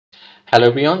Hello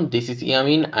everyone, this is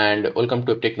Yamin and welcome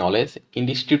to Tech Knowledge. In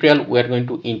this tutorial, we are going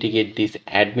to integrate this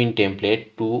admin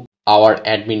template to our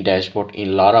admin dashboard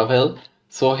in Laravel.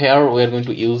 So here we are going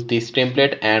to use this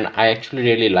template, and I actually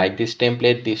really like this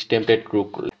template. This template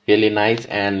look really nice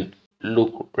and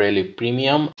look really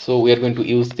premium. So we are going to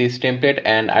use this template,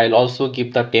 and I'll also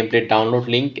give the template download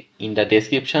link in the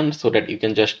description so that you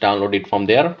can just download it from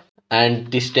there.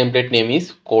 And this template name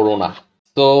is Corona.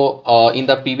 So in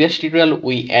the previous tutorial,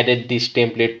 we added this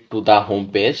template to the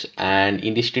home page, and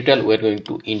in this tutorial, we're going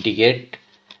to integrate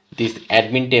this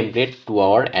admin template to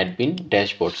our admin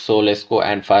dashboard. So let's go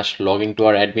and first log into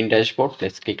our admin dashboard.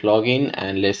 Let's click login,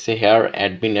 and let's say here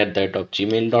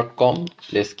admin@gmail.com.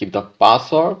 Let's give the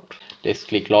password. Let's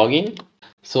click login.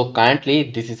 So currently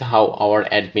this is how our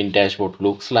admin dashboard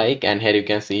looks like, and here you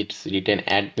can see it's written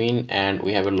admin, and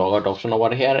we have a logout option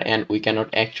over here, and we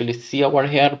cannot actually see over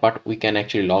here, but we can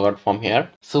actually log out from here.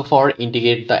 So for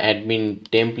integrate the admin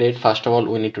template, first of all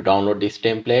we need to download this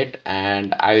template,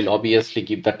 and I will obviously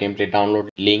give the template download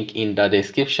link in the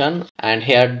description. And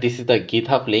here this is the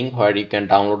GitHub link where you can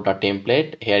download the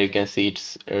template. Here you can see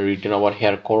it's written over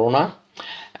here Corona,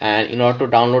 and in order to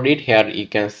download it, here you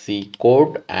can see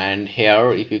code, and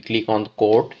here if you click on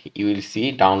code you will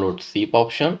see download zip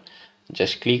option.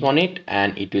 Just click on it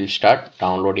and it will start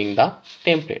downloading the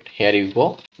template. Here you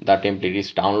go, the template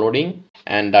is downloading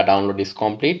and the download is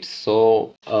complete.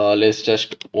 So let's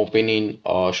just open in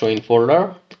show in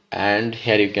folder, and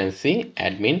here you can see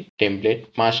admin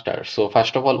template master. So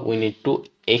first of all we need to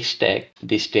extract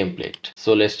this template.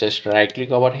 So let's just right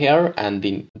click over here and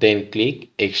then click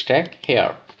extract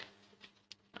here,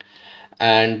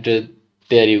 and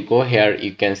there you go. Here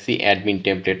you can see admin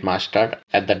template master.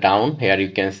 At the down here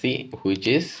you can see which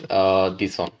is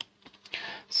this one.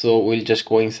 So we'll just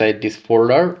go inside this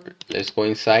folder. Let's go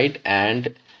inside,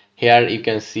 and here you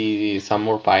can see some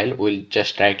more file. We'll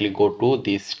just directly go to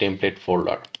this template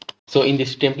folder. So in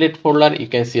this template folder you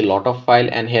can see a lot of file,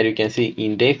 and here you can see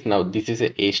index. Now this is a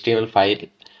HTML file.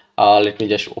 Let me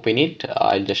just open it.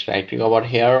 I'll just right click over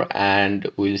here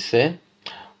and we'll say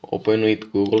open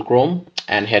with Google Chrome,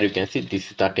 and here you can see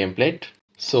this is the template.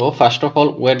 So first of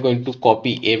all we're going to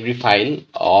copy every file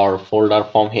or folder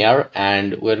from here,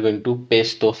 and we're going to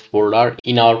paste those folder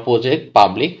in our project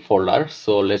public folder.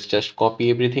 So let's just copy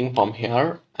everything from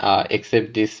here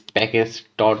except this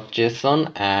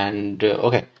package.json, and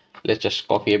okay, let's just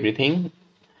copy everything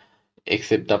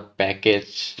except the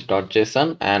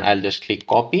package.json, and I'll just click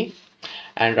copy.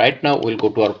 And right now we'll go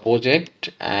to our project,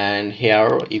 and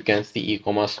here you can see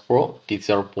e-commerce pro. This is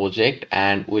our project,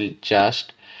 and we'll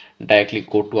just directly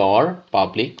go to our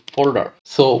public folder.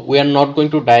 So we are not going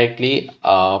to directly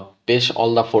paste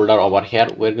all the folder over here.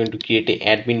 We're going to create a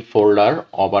admin folder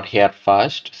over here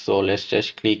first. So let's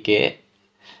just click a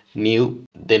new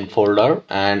then folder,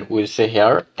 and we'll say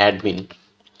here admin,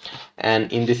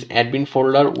 and in this admin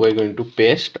folder we're going to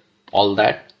paste all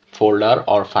that folder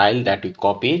or file that we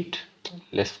copied.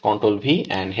 Let's Ctrl V,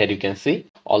 and here you can see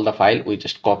all the file we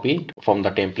just copied from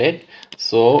the template.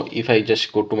 So if I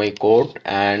just go to my code,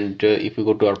 and if we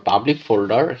go to our public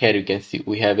folder, here you can see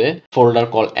we have a folder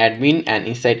called admin, and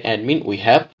inside admin we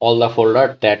have all the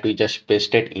folder that we just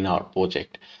pasted in our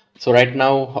project. So right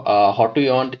now what we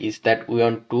want is that we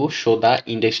want to show the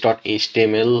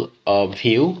index.html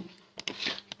view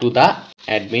to the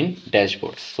admin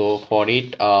dashboard. So for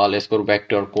it let's go back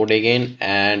to our code again,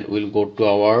 and we'll go to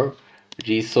our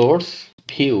resource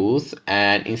views,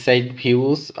 and inside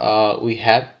views we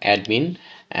have admin,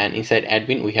 and inside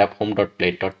admin we have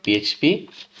home.plate.php,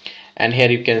 and here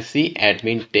you can see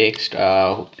admin text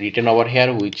written over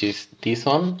here, which is this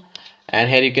one. And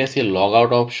here you can see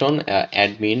logout option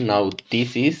admin. Now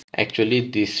this is actually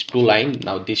this two line.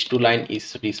 Now this two line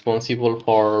is responsible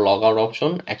for logout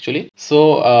option actually.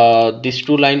 So this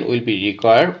two line will be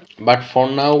required, but for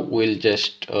now we'll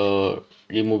just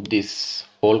remove this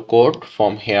whole code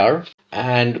from here,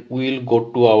 and we'll go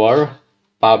to our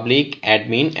public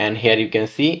admin, and here you can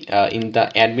see in the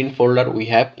admin folder we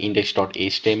have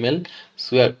index.html.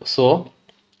 So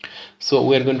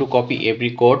we are going to copy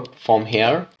every code from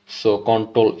here. So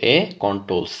Control A,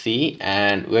 Control C,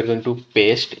 and we are going to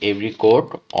paste every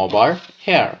code over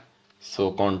here.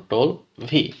 So Control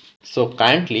V. So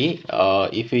currently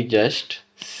if we just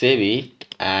save it,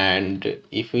 and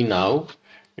if we now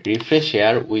refresh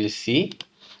here, we'll see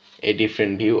a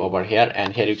different view over here,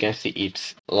 and here you can see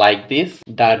it's like this.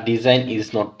 The design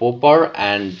is not proper,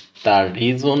 and the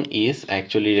reason is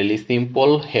actually really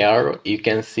simple. Here you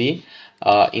can see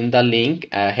in the link,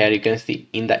 here you can see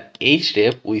in the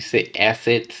href we say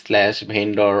asset slash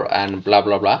vendor and blah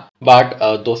blah blah, but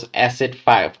those asset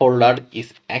file folder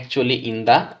is actually in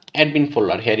the admin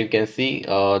folder. Here you can see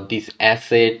this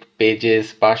asset,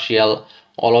 pages, partial,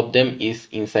 all of them is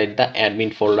inside the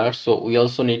admin folder. So we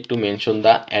also need to mention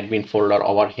the admin folder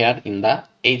over here in the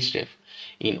href,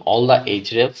 in all the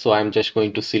href. So I'm just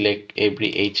going to select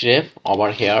every href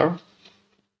over here,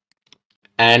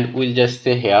 and we'll just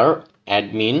say here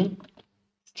admin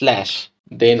slash,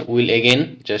 then we'll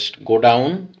again just go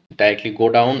down, directly go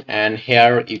down, and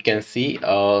here you can see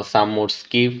some more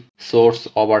skip source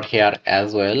over here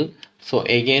as well. So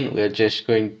again we're just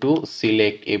going to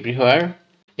select everywhere,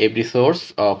 every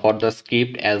source for the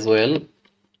script as well.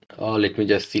 Let me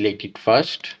just select it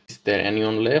first. Is there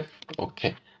anyone left?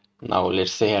 Okay, now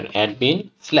let's say here admin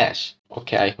slash.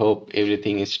 Okay, I hope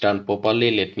everything is done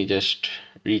properly. Let me just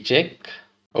recheck.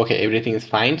 Okay, everything is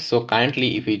fine. So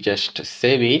currently if we just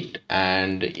save it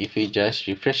and if we just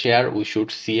refresh here, we should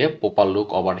see a proper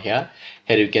look over here.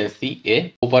 Here you can see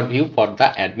a overview for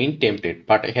the admin template,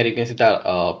 but here you can see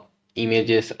the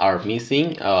images are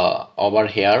missing over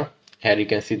here. Here you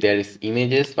can see there is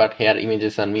images, but here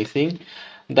images are missing.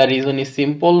 The reason is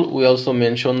simple. We also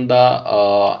mentioned the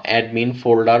admin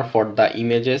folder for the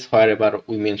images wherever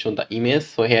we mention the image.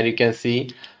 So here you can see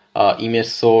image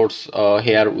source.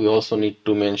 Here we also need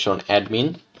to mention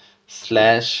admin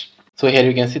slash. So here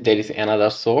you can see there is another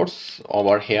source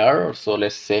over here. So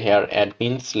let's say here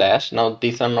admin slash. Now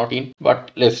these are not in,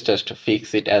 but let's just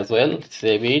fix it as well.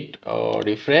 Save it,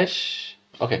 refresh.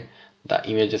 Okay, the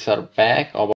images are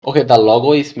back. Okay, the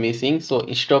logo is missing. So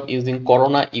instead of using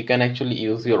Corona, you can actually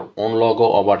use your own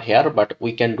logo over here, but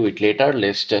we can do it later.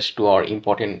 Let's just do our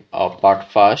important part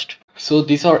first. So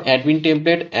these are admin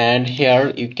template, and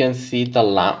here you can see the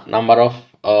number of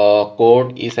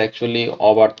code is actually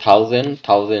over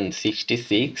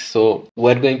 1066. So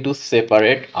we're going to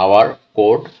separate our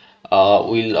code.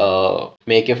 We'll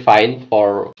make a file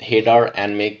for header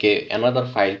and make another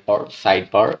file for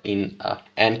sidebar in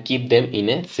and keep them in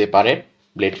a separate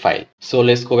blade file. So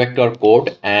let's go back to our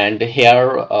code, and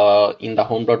here in the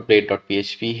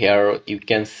home.blade.php, here you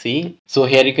can see, so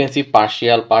here you can see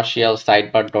partial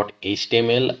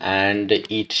sidebar.html, and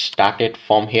it started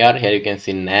from here. Here you can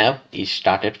see nav is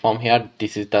started from here.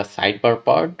 This is the sidebar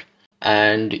part,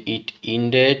 and it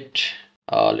ended,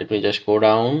 let me just go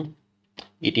down,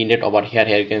 it ended over here.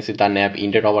 Here you can see the nav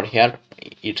ended over here.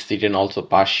 It's written also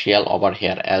partial over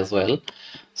here as well.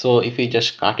 So if we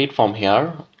just cut it from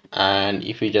here, and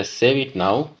if we just save it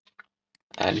now,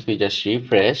 and if we just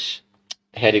refresh,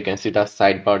 here you can see the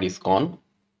sidebar is gone.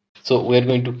 So we're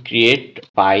going to create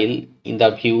file in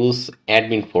the views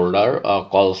admin folder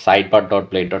called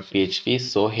sidebar.blade.php.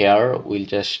 So here we'll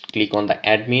just click on the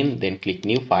admin, then click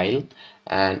new file,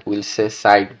 and we'll say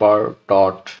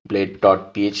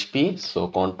sidebar.blade.php. So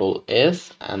Control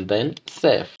S and then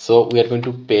save. So we are going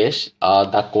to paste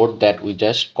the code that we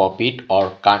just copied or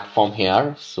cut from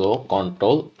here. So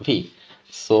Control V.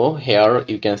 So here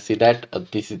you can see that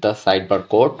this is the sidebar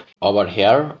code over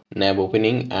here, nav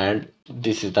opening, and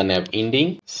this is the nav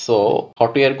ending. So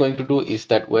what we are going to do is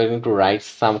that we're going to write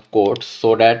some code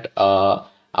so that our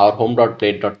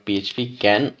home.blade.php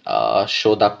can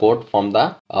show the code from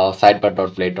the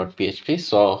sidebar.blade.php.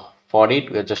 So for it,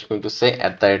 we're just going to say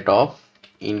at the rate of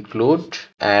include,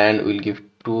 and we'll give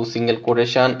two single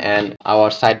quotation, and our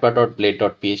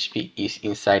sidebar.blade.php is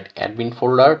inside admin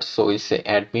folder. So we say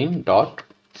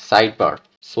admin.sidebar.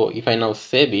 So if I now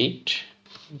save it,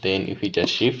 then if we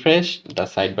just refresh, the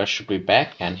sidebar should be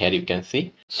back, and here you can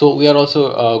see. So we are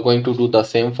also going to do the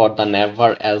same for the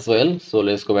navbar as well. So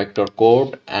let's go back to our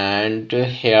code, and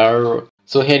here,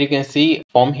 so here you can see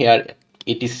from here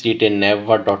it is written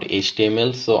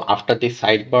navbar.html. So after the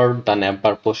sidebar, the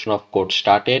navbar portion of code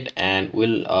started, and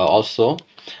we'll also,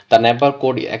 the navbar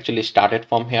code actually started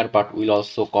from here, but we'll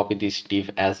also copy this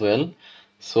div as well.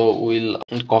 So we'll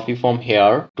copy from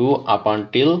here to up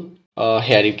until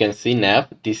here you can see nav.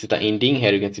 This is the ending.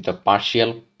 Here you can see the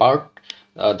partial part,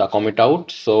 the comment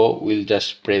out. So we'll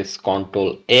just press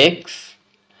Ctrl X,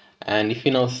 and if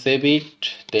you now save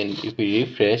it, then if we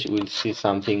refresh, we'll see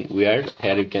something weird.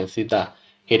 Here you can see the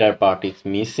header part is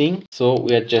missing. So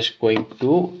we are just going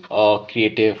to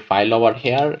create a file over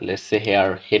here. Let's say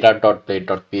here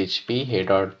header.blade.php,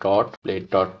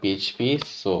 header.blade.php.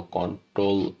 So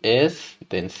Ctrl S,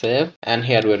 then save, and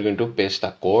here we are going to paste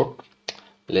the code.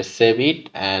 Let's save it,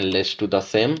 and let's do the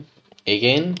same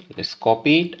again. Let's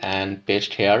copy it and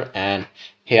paste here, and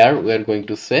here we are going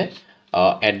to say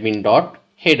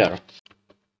admin.header.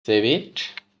 Save it,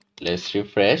 let's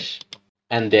refresh,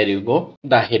 And there you go,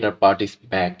 the header part is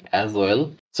back as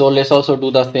well. So let's also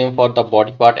do the same for the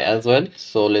body part as well.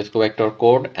 So let's go back to our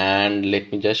code and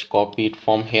let me just copy it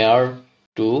from here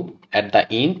to at the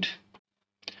int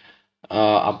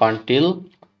up until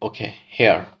okay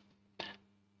here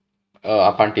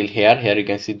up until here you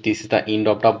can see this is the end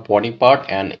of the body part,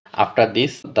 and after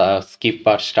this the skip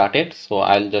part started. So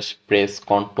I'll just press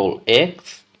Ctrl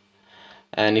X,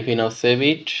 and if you now save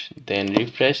it then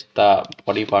refresh, the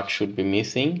body part should be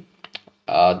missing.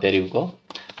 There you go,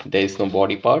 there is no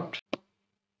body part.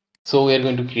 So we are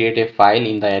going to create a file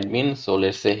in the admin. So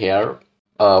let's say here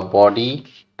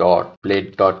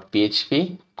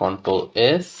body.blade.php, Ctrl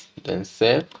S, then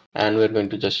save, and we're going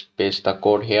to just paste the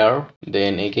code here.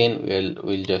 Then again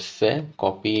we'll just say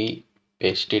copy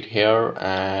paste it here,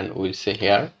 and we'll say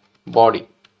here body.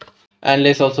 And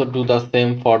let's also do the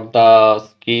same for the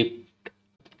script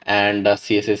and the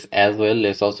css as well.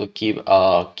 Let's also keep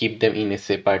them in a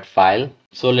separate file.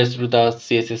 So let's do the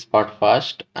css part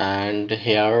first, and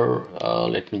here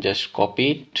let me just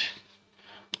copy it,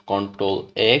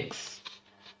 Ctrl X,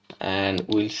 and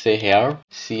we'll say here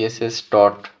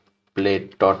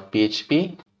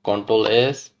css.blade.php, Ctrl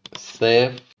S,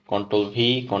 save, Ctrl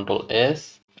V, Ctrl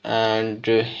S, and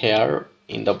here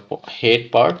in the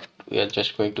head part we are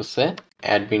just going to say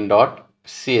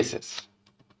admin.css.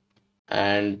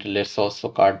 And let's also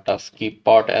cut the skip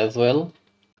part as well,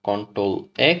 Ctrl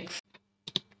X.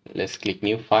 Let's click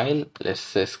new file, let's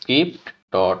say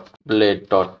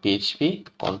script.blade.php,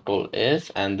 Ctrl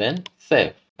S, and then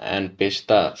save, and paste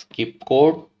the skip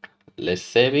code. Let's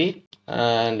save it,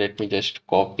 and let me just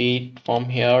copy it from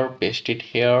here, paste it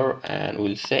here, and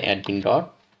we'll say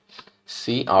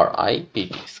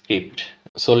admin.script script.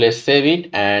 So let's save it,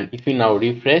 and if we now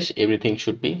refresh, everything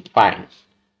should be fine.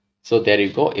 So there you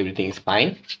go, everything is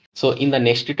fine. So in the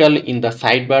next tutorial, in the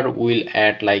sidebar we'll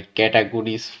add like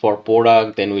categories for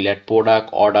product, then we'll add product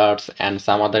orders and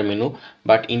some other menu.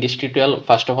 But in this tutorial,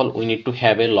 first of all, we need to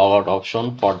have a logout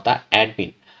option for the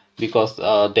admin, because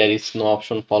there is no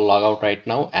option for logout right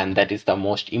now, and that is the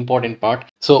most important part.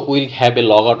 So we'll have a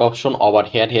logout option over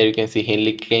here. Here you can see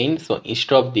Henley Klein. So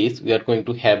instead of this, we are going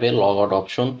to have a logout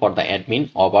option for the admin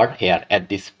over here at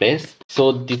this place.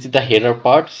 So this is the header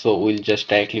part. So we'll just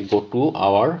directly go to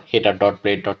our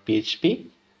header.blade.php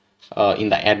in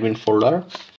the admin folder,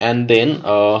 and then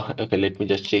okay, let me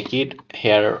just check it.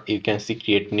 Here you can see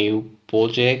create new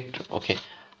project. Okay,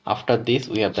 after this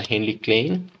we have the Henry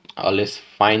Klein. Let's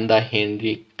find the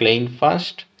Henry Klein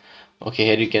first. Okay,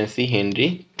 here you can see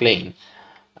Henry Klein,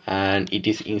 and it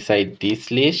is inside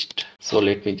this list. So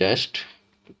let me just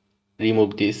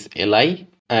remove this li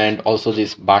and also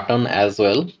this button as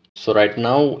well. So right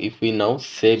now if we now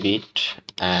save it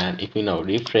and if we now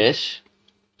refresh,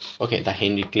 okay, the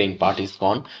Henry Klein part is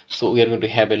gone. So we are going to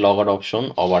have a logout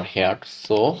option over here.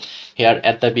 So here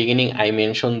at the beginning I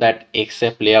mentioned that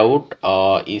except layout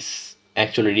is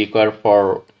actually required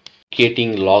for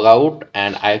creating logout,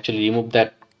 and I actually removed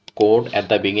that code at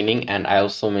the beginning, and I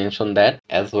also mentioned that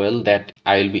as well that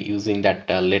I will be using that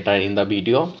later in the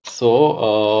video.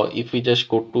 So if we just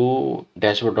go to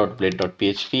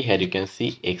dashboard.blade.php, here you can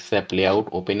see except layout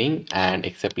opening and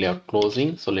except layout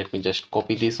closing. So let me just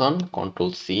copy this one,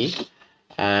 Ctrl C,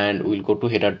 and we'll go to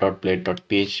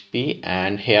header.blade.php,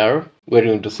 and here we're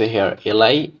going to say here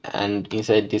li, and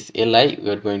inside this li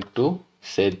we're going to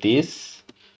say this,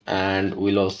 and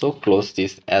we'll also close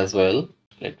this as well.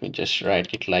 Let me just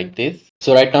write it like this.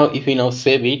 So right now if we now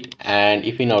save it and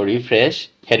if we now refresh,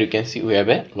 here you can see we have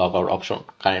a logout option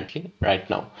currently right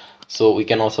now. So we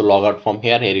can also log out from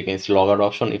here. Here you can see logout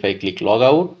option. If I click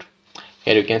logout,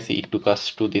 here you can see it took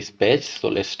us to this page. So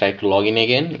let's try to log in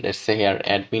again. Let's say here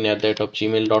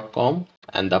admin@gmail.com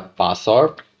and the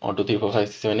password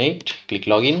 12345678. Click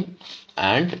login,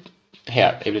 and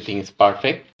here everything is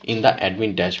perfect in the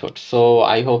admin dashboard. So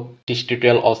I hope this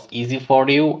tutorial was easy for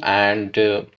you, and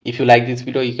if you like this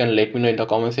video you can let me know in the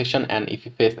comment section, and if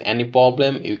you face any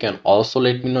problem you can also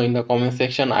let me know in the comment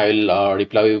section. I will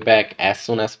reply you back as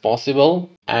soon as possible,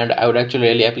 and I would actually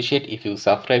really appreciate if you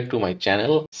subscribe to my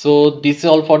channel. So this is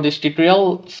all for this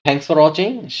tutorial. Thanks for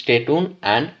watching, stay tuned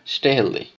and stay healthy.